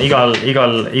nüüd on igal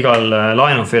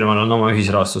laenufirmal on oma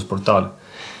ühisrahastusportaal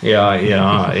ja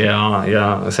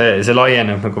see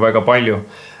laieneb nagu väga palju.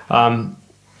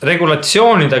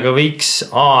 Regulatsioonidega võiks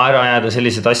ära jääda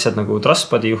sellised asjad nagu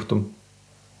Trustpadi juhtum,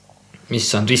 mis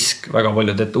on risk väga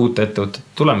paljude uute ettevõtete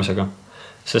tulemisega,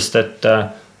 sest et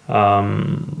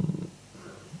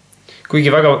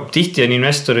kuigi väga tihti on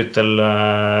investoritel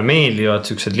meeldivad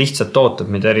sellised lihtsad tooted,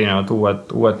 mida erinevad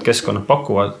uued keskkonnad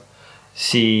pakuvad,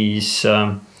 siis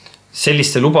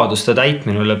selliste lubaduste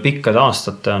täitmine üle pikkade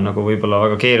aastate on nagu võib-olla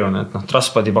väga keeruline, et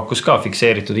Trustpadi pakkus ka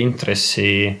fikseeritud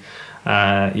intressi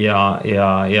ja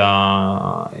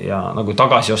nagu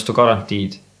tagasiostu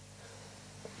garantiid.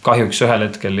 Kahjuks ühel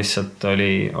hetkel lihtsalt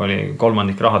oli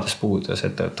kolmandik rahades puud ja see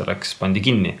ettevõte pandi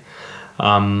kinni.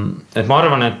 Et ma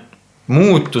arvan, et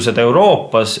muutused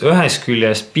Euroopas ühes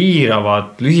küljes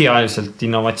piiravad lühiajaliselt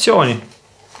innovatsiooni,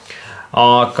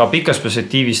 aga pikas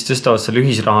perspektiivis tõstavad selle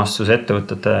ühisrahastuse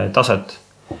ettevõtete taset.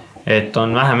 Et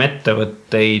on vähem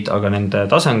ettevõtteid, aga nende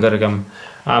tase on kõrgem.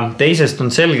 Teisest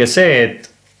on selge see,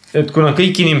 et kuna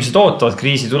kõik inimesed ootavad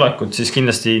kriisi tulekut, siis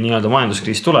kindlasti nii-öelda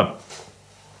majanduskriis tuleb.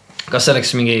 Kas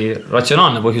selleks mingi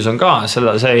ratsionaalne põhjus on ka,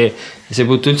 see ei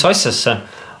puutu üldse asjasse,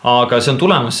 aga see on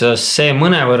tulemas ja see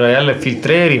mõnevõrra jälle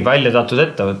filtreerib välja teatud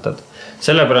ettevõtted.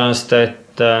 Sellepärast,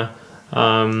 et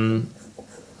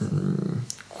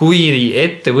kui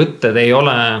ettevõtted ei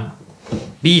ole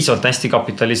piisavalt hästi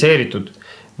kapitaliseeritud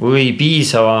või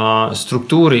piisava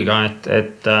struktuuriga,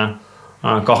 et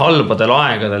ka halbadel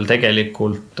aegadel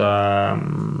tegelikult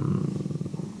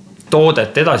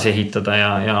toodet edasi ehitada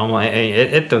ja oma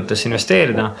ettevõttesse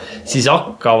investeerida, siis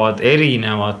hakkavad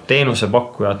erinevad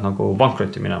teenusepakkujad nagu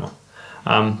pankrotti minema.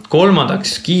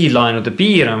 Kolmandaks, kiirlaenude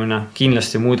piiramine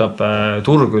kindlasti muudab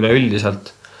turgu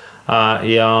üleüldiselt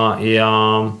ja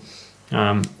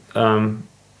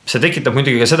see tekitab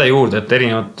muidugi ka seda juurde, et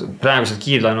erinevad praegused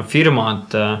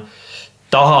kiirlaenufirmad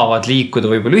tahavad liikuda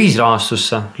võib-olla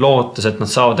ühisrahastusse, lootes, et nad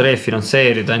saavad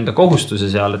refinantseerida enda kohustuse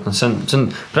seal, et see on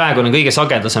praegune kõige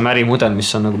sagedasem ärimudel,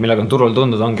 mis on nagu, millega on turul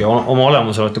tundnud, ongi oma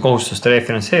olemusolevate kohustuste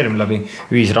refinantseerimine läbi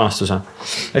ühisrahastuse.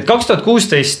 Et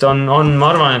 2016 on,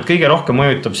 ma arvan, et kõige rohkem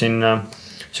mõjutab siin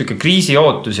selline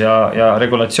kriisiootus ja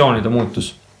regulatsioonide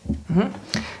muutus.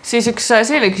 Siis üks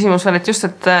selline küsimus veel, et just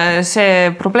et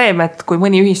see probleem, et kui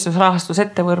mõni ühistusrahastus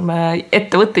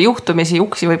ettevõtte juhtumisi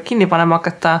uksi võib kinni panema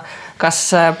hakata, kas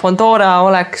Bondora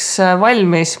oleks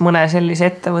valmis mõne sellise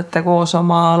ettevõtte koos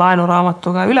oma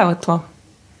laenuraamatuga üle võtma?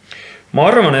 Ma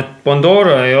arvan, et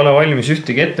Bondora ei ole valmis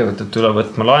ühtegi ettevõtet üle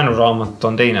võtma, laenuraamat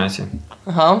on teine asi.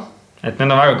 Aha. Et need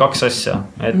on väga kaks asja,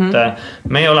 et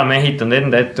me oleme ehitanud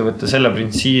enda ettevõtte selle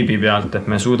printsiibi pealt, et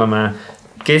me suudame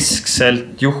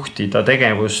keskselt juhtida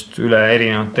tegevust üle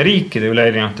erinevate riikide, üle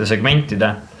erinevate segmentide.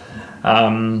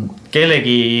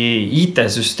 Kellegi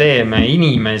IT-süsteeme,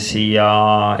 inimesi ja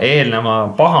eelneva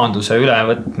pahanduse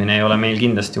ülevõtmine ei ole meil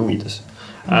kindlasti huvides.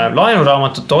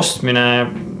 Laenuraamatute ostmine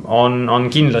on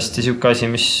kindlasti selline asi,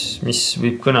 mis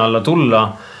võib kõne alla tulla.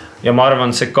 Ja ma arvan,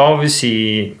 see KAVSi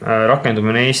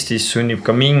rakendumine Eestis sunnib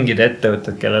ka mingid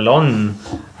ettevõtted, kellel on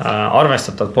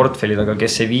arvestatav portfellid, aga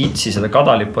kes ei viitsi seda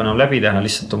kadalippu enam läbi teha,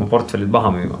 lihtsalt oma portfellid maha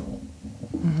müüma.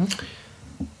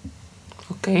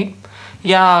 Okei.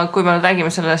 Ja kui me nüüd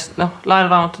räägime sellest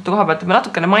laenuraamatute koha pealt, me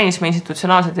natukene mainisime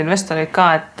institutsionaalsed investorid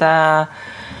ka, et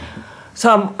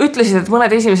sa ütlesid, et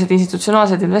mõned esimesed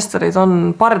institutsionaalsed investorid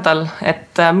on pardal,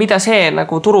 et mida see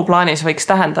nagu turuplaanis võiks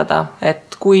tähendada,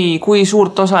 et kui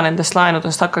suurt osa nendest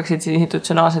laenudest hakkaksid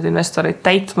institutsionaalsed investorid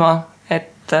täitma,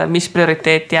 et mis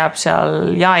prioriteet jääb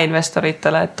seal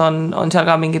jaeinvestoritele, et on seal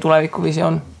ka mingi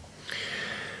tulevikuvisioon?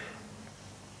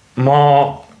 Ma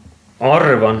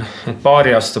arvan, et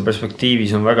paari aasta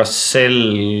perspektiivis on väga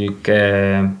selge,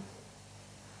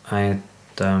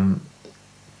 et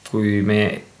kui me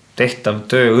tehtav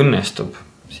töö õnnestub,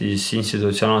 siis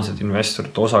institutsionaalsed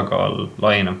investorite osakaal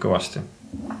laieneb kõvasti.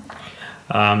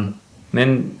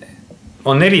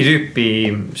 On eri tüüpi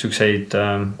selliseid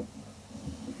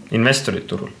investorid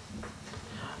turul.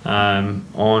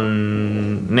 On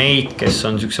neid, kes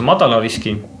on selline madala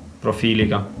riski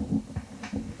profiiliga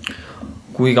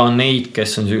kui ka on neid,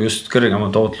 kes on just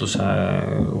kõrgema tootluse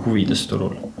huvides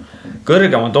turul.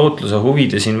 Kõrgema tootluse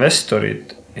huvides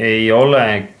investorid ei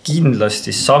ole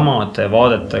kindlasti samade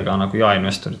vaadetega nagu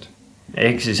jaeinvestorid.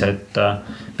 Ehk siis, et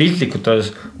piltlikult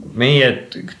öeldes meie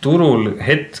turul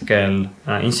hetkel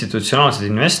institutsionaalsed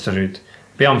investorid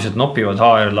peamiselt nopivad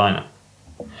HR-laene.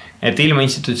 Et ilma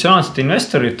institutsionaalsete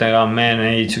investoritega me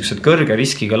neid sellised kõrge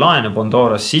riskiga laene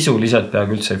Bondoras sisuliselt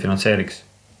peaaegu üldse ei finantseeriks.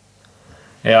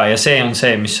 Ja see on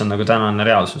see, mis on nagu tänane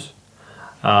reaalsus.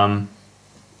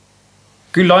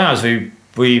 Küll ajas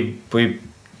võib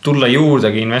tulla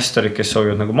juurdegi investorid, kes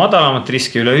soovivad nagu madalamat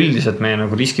riski, üleüldiselt meie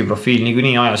nagu riskiprofiil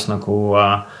niikuinii ajas nagu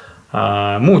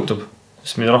muutub.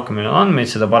 Sest mida rohkem meil on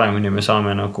andmeid, seda paremini me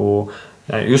saame nagu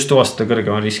just tuvastada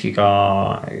kõrgema riskiga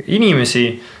inimesi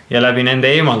ja läbi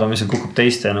nende eemaldamise kukub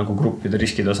teiste nagu gruppide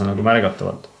riskitase nagu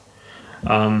märgatavalt.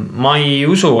 Ma ei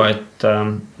usu, et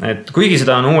kuigi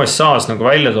seda on USA-s nagu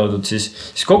välja toodud,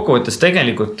 siis kokkuvõttes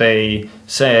tegelikult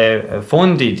see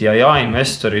fondid ja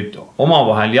jaeinvestorid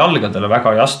omavahel jalgadele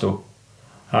väga ei astu.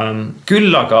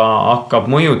 Küll aga hakkab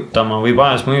mõjutama või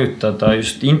ajas mõjutada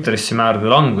just intressimäärade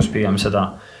langus pigem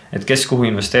seda, et kes kuhu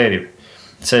investeerib.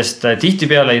 Sest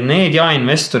tihtipeale need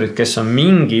jaeinvestorid, kes on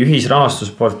mingi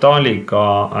ühisrahastusportaaliga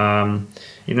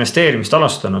investeerimist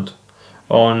alastanud,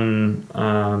 on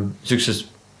sellises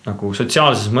nagu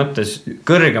sotsiaalses mõttes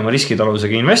kõrgema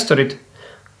riskitalusega investorid,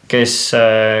 kes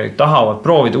tahavad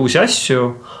proovida uusi asju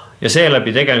ja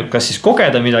seeläbi tegelikult kas siis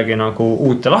kogeda midagi nagu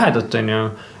uut ja lahedat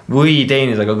või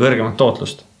teenida ka kõrgemat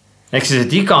tootlust. Ehk siis,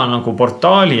 et iga nagu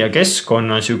portaali ja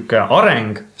keskkonna siuke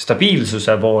areng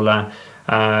stabiilsuse poole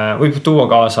võib tuua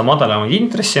kaasa madalamaid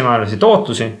intressimäärasid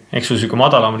tootlusi, ehk sul siuke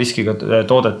madalama riskiga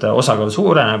toodete osakaal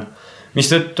suureneb,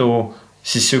 mis tõttu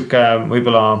siis siuke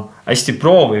võib-olla hästi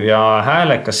prooviv ja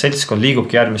häälekas seltskond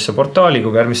liigubki järgmisse portaali,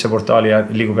 kui järgmisse portaali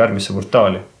liigub järgmisse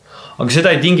portaali. Aga seda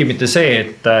ei tingi mitte see,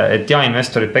 et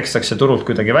jaeinvestorid pekstakse turult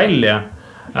kuidagi välja,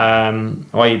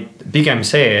 vaid pigem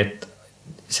see, et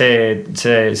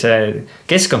see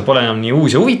keskkond pole enam nii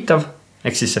uus ja huvitav,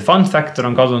 ehk siis see fund factor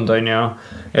on kadunud ja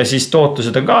siis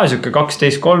tootlused on ka siuke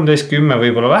 12, 13, 10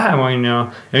 võib-olla vähem ja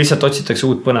lihtsalt otsitakse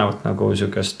uut põnevat nagu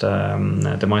siukest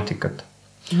temaatikat.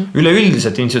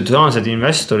 Üleüldiselt institutsionaalsed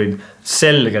investorid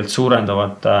selgelt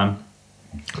suurendavad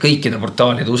kõikide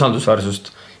portaalide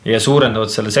usaldusväärsust ja suurendavad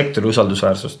selle sektori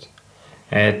usaldusväärsust.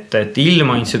 Et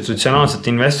ilma institutsionaalsete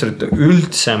investorite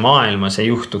üldse maailmas ei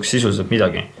juhtuks sisuliselt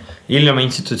midagi. Ilma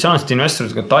institutsionaalsete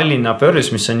investorid ka Tallinna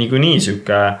börs, mis on niikuinii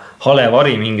siuke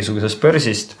halevari mingisugusest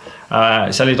börsist,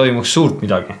 seal ei toimuks suurt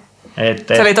midagi.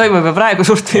 Seal ei toimu juba praegu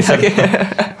suurt midagi.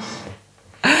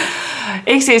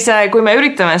 Ehk siis, kui me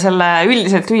üritame selle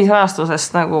üldiselt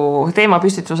ühisrahastusest nagu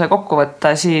teemapüstituse kokku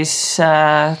võtta, siis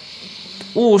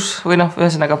uus või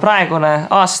ühesõnaga praegune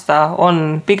aasta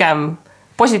on pigem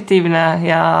positiivne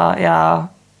ja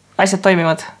asjad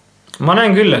toimivad. Ma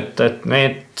näen küll, et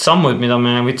need sammud, mida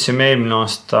me võtsime eelmine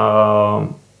aasta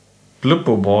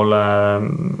lõpupoole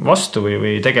vastu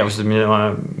või tegevused, mida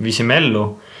me viisime ellu,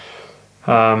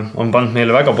 on pannud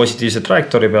meile väga positiivse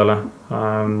trajektoori peale.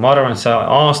 Ma arvan, et see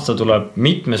aasta tuleb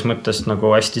mitmes mõttes nagu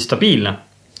hästi stabiilne,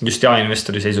 just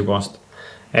jaeinvestori seisukohast.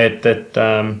 Et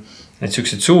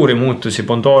selliseid suuri muutusi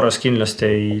Bondoras kindlasti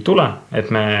ei tule, et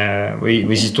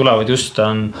või siis tulevad just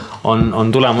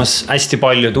on tulemas hästi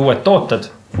paljud uued tooted.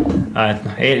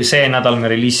 See nädal me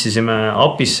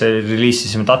API-sse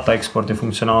reliisisime data ekspordi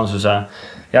funktsionaalsuse.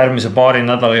 Järgmise paari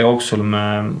nädala jooksul me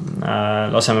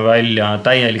laseme välja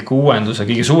täieliku uuenduse,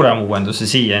 kõige suurem uuenduse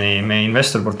siiani meie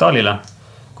investorportaalile,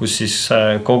 kus siis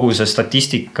kogu see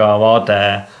statistika vaade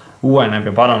uueneb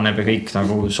ja paraneb ja kõik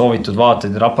nagu soovitud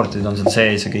vaated ja raportid on seal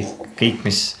sees ja kõik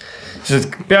mis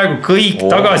peaaegu kõik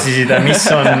tagasiside, mis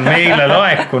on meile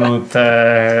laekunud,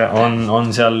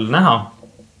 on seal näha.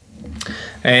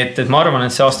 Et ma arvan,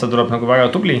 et see aasta tuleb nagu väga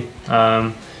tubli.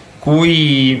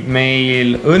 Kui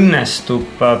meil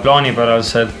õnnestub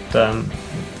plaanipäraselt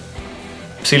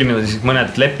sõlmida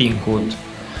mõned lepingud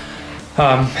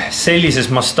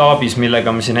sellises mastaabis, millega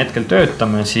me siin hetkel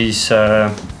töötame, siis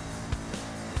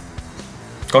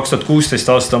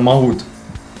 2016 aasta mahud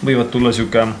võivad tulla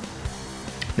siuke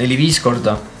 4-5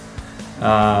 korda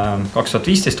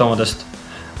 2015 omadest,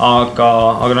 aga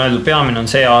peamine on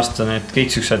see aasta need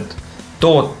kõik siuksed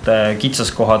toote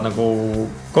kitsaskohad nagu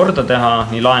korda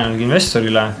teha nii laenule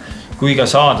investorile, kui ka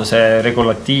saada see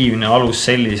regulatiivne alus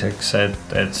selliseks,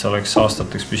 et see oleks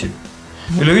aastateks püsib.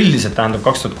 Üleüldiselt tähendab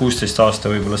 2016 aasta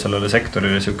võib-olla sellele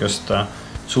sektorile siukest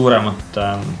suuremat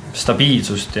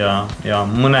stabiilsust ja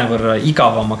mõnevõrra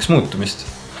igavamaks muutumist.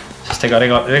 Sest ega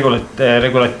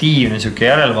regulatiivne siuke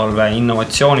järelevalve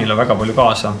innovatsioonile väga palju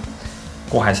kaasa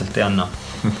koheselt ei anna.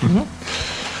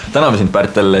 Täname sind,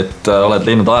 Pärtel, et oled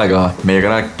leidnud aega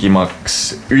meiega rääkimaks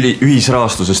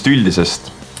ühisrahastusest üldisest.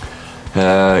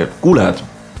 Kuulejad,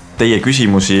 teie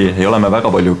küsimusi ei ole me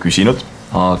väga palju küsinud,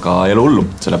 aga ei ole hullu,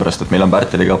 sellepärast et meil on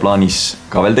Pärteliga plaanis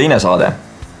ka veel teine saade.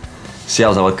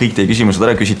 Seal saavad kõik teie küsimused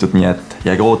ära küsitud, nii et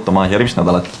jääge ootama järgmist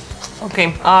nädalat.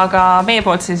 Okei, aga meie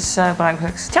poolt siis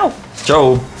praeguseks tšau! Tšau!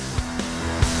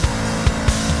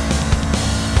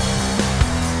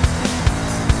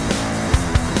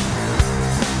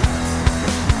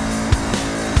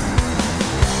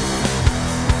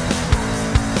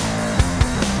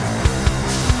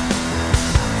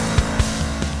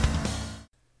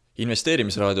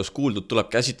 Investeerimisraadios kuuldud tuleb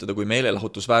käsitleda kui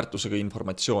meelelahutusväärtusega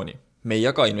informatsiooni. Me ei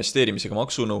jaga investeerimisega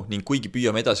maksunõu ning kuigi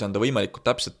püüame edasi anda võimalikult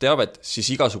täpset teavet, siis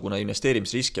igasugune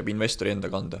investeerimisrisk jääb investori enda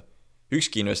kanda.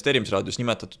 Ükski investeerimisraadios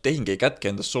nimetatud tehing ei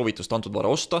kätke endast soovitust antud vara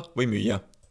osta või müüa.